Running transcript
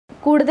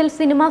കൂടുതൽ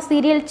cinema,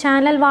 serial,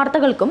 channel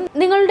വാർത്തകൾക്കും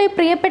നിങ്ങളുടെ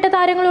പ്രിയപ്പെട്ട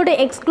താരങ്ങളുടെ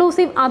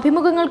എക്സ്ക്ലൂസീവ്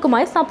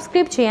അഭിമുഖങ്ങൾക്കുമായി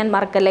സബ്സ്ക്രൈബ് ചെയ്യാൻ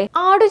മറക്കല്ലേ.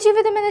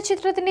 ആടുജീവിതം എന്ന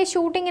ചിത്രത്തിന്റെ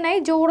ഷൂട്ടിങ്ങിനായി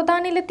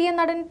ജോർദാനിലെത്തിയ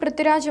നടൻ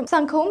പൃഥ്വിരാജും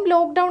സംഘവും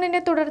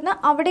ലോക്ക്ഡൌണിനെ തുടർന്ന്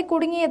അവിടെ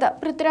കുടുങ്ങിയത്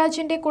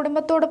പൃഥ്വിരാജിന്റെ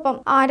കുടുംബത്തോടൊപ്പം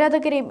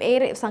ആരാധകരെയും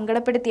ഏറെ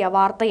സങ്കടപ്പെടുത്തിയ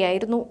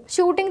വാർത്തയായിരുന്നു.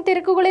 ഷൂട്ടിംഗ്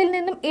തിരക്കുകളിൽ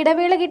നിന്നും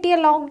ഇടവേള കിട്ടിയ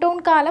ലോക്ക്ഡൌൺ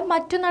കാലം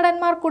മറ്റു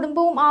നടന്മാർ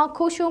കുടുംബവും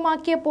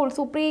ആഘോഷവുമാക്കിയപ്പോൾ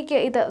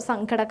സുപ്രിയയ്ക്ക് ഇത്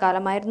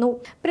സങ്കടകാലമായിരുന്നു.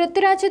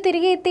 പൃഥ്വിരാജ്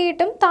തിരികെ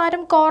എത്തിയിട്ടും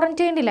താരം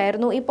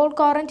ക്വാറന്റൈനിലായിരുന്നു. ഇപ്പോൾ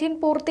ക്വാറന്റൈൻ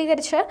പൂർത്തീകരിച്ച്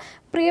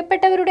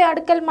പ്രിയപ്പെട്ടവരുടെ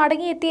അടുക്കൽ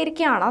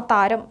മടങ്ങിയെത്തിയിരിക്കുകയാണ്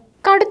താരം.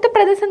 കടുത്ത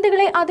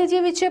പ്രതിസന്ധികളെ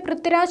അതിജീവിച്ച്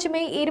പൃഥ്വിരാജ്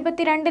മെയ്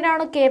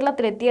 22-നാണ്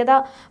കേരളത്തിലെത്തിയത്.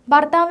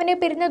 ഭർത്താവിനെ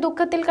പിരിഞ്ഞ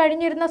ദുഃഖത്തിൽ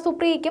കഴിഞ്ഞിരുന്ന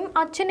സുപ്രിയയ്ക്കും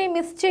അച്ഛനെ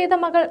മിസ് ചെയ്ത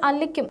മകൾ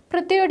അല്ലിക്കും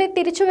പൃഥ്വിയുടെ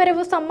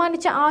തിരിച്ചുവരവ്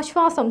സമ്മാനിച്ച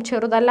ആശ്വാസം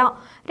ചെറുതല്ല.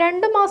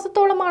 2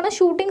 മാസത്തോളമാണ്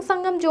ഷൂട്ടിംഗ്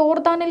സംഘം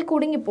ജോർദാനിൽ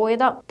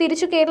കുടുങ്ങിപ്പോയത്.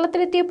 തിരിച്ചു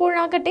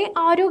കേരളത്തിലെത്തിയപ്പോഴാകട്ടെ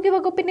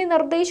ആരോഗ്യവകുപ്പിന്റെ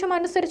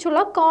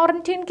നിർദ്ദേശമനുസരിച്ചുള്ള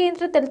ക്വാറന്റൈൻ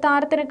കേന്ദ്രത്തിൽ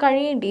താരത്തിന്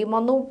കഴിയേണ്ടിയും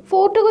വന്നു.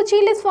 ഫോർട്ട്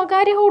കൊച്ചിയിലെ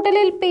സ്വകാര്യ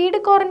ഹോട്ടലിൽ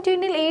പെയ്ഡ്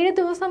ക്വാറന്റൈനിൽ 7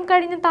 ദിവസം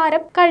കഴിഞ്ഞ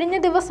താരം കഴിഞ്ഞ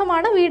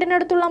ദിവസമാണ്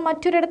വീടിനടുത്തുള്ള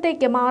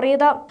മറ്റൊരിടത്തേക്ക് മാറിയത്.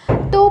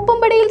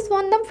 തോപ്പുംപടിയിൽ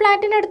സ്വന്തം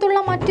ഫ്ളാറ്റിനടുത്തുള്ള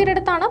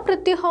മറ്റൊരിടത്താണ്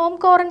പൃഥ്വി ഹോം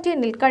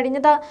ക്വാറന്റൈനിൽ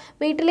കഴിഞ്ഞത്.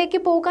 വീട്ടിലേക്ക്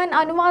പോകാൻ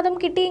അനുവാദം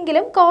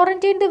കിട്ടിയെങ്കിലും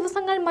ക്വാറന്റൈൻ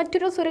ദിവസങ്ങൾ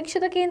മറ്റൊരു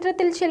സുരക്ഷിത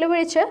കേന്ദ്രത്തിൽ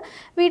ചെലവഴിച്ച്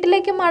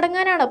വീട്ടിലേക്ക്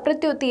മടങ്ങാനാണ്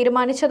പൃഥ്വി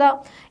തീരുമാനിച്ചത്.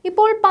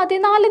 ഇപ്പോൾ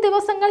 14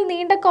 ദിവസങ്ങൾ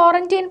നീണ്ട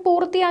ക്വാറന്റൈൻ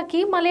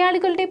പൂർത്തിയാക്കി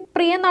മലയാളികളുടെ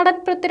പ്രിയ നടൻ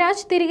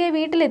പൃഥ്വിരാജ് തിരികെ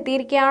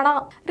വീട്ടിലെത്തിയിരിക്കുകയാണ്.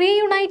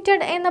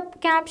 റീയുണൈറ്റഡ് എന്ന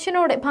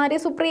ക്യാപ്ഷനോടെ ഭാര്യ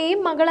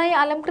സുപ്രിയയും മകളായ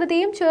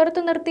അലംകൃതയും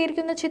ചേർത്ത്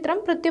നിർത്തിയിരിക്കുന്ന ചിത്രം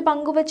പൃഥ്വി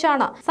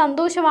പങ്കുവച്ചാണ്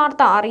സന്തോഷ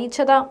വാർത്ത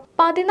അറിയിച്ചത്.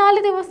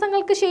 14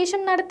 ദിവസങ്ങൾക്ക് ശേഷം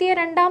നടത്തിയ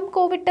 2ാം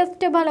കോവിഡ്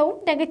ടെസ്റ്റ് ഫലവും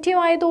നെഗറ്റീവ്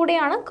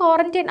ആയതോടെയാണ്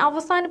ക്വാറന്റൈൻ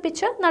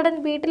അവസാനിപ്പിച്ച് നടൻ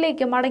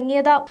വീട്ടിലേക്ക്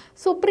മടങ്ങിയത്.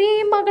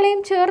 സുപ്രിയയും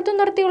മകളെയും ചേർത്തു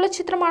നിർത്തിയുള്ള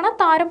ചിത്രമാണ്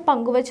താരം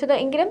പങ്കുവച്ചത്.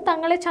 എങ്കിലും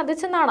തങ്ങളെ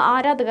ചതിച്ചെന്നാണ്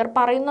ആരാധകർ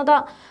പറയുന്നത്.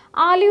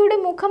 ആലിയുടെ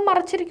മുഖം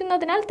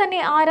മറച്ചിരിക്കുന്നതിനാൽ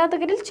തന്നെ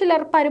ആരാധകരിൽ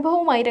ചിലർ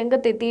പരിഭവവുമായി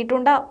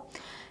രംഗത്തെത്തിയിട്ടുണ്ട്.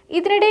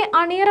 ഇതിനിടെ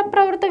അണിയറ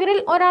പ്രവർത്തകരിൽ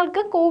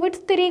ഒരാൾക്ക് കോവിഡ്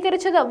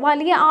സ്ഥിരീകരിച്ചത്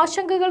വലിയ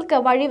ആശങ്കകൾക്ക്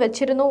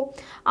വഴിവെച്ചിരുന്നു.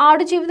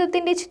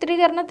 ആടുജീവിതത്തിന്റെ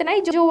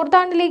ചിത്രീകരണത്തിനായി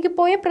ജോർദാനിലേക്ക്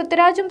പോയ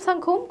പൃഥ്വിരാജും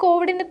സംഘവും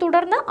കോവിഡിനെ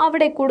തുടർന്ന്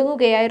അവിടെ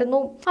കുടുങ്ങുകയായിരുന്നു.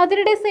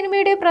 അതിനിടെ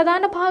സിനിമയുടെ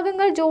പ്രധാന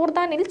ഭാഗങ്ങൾ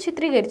ജോർദാനിൽ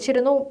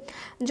ചിത്രീകരിച്ചിരുന്നു.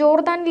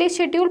 ജോർദാനിലെ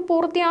ഷെഡ്യൂൾ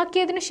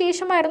പൂർത്തിയാക്കിയതിനു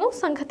ശേഷമായിരുന്നു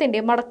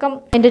സംഘത്തിന്റെ മടക്കം.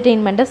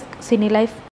 Entertainment desk, Sini life.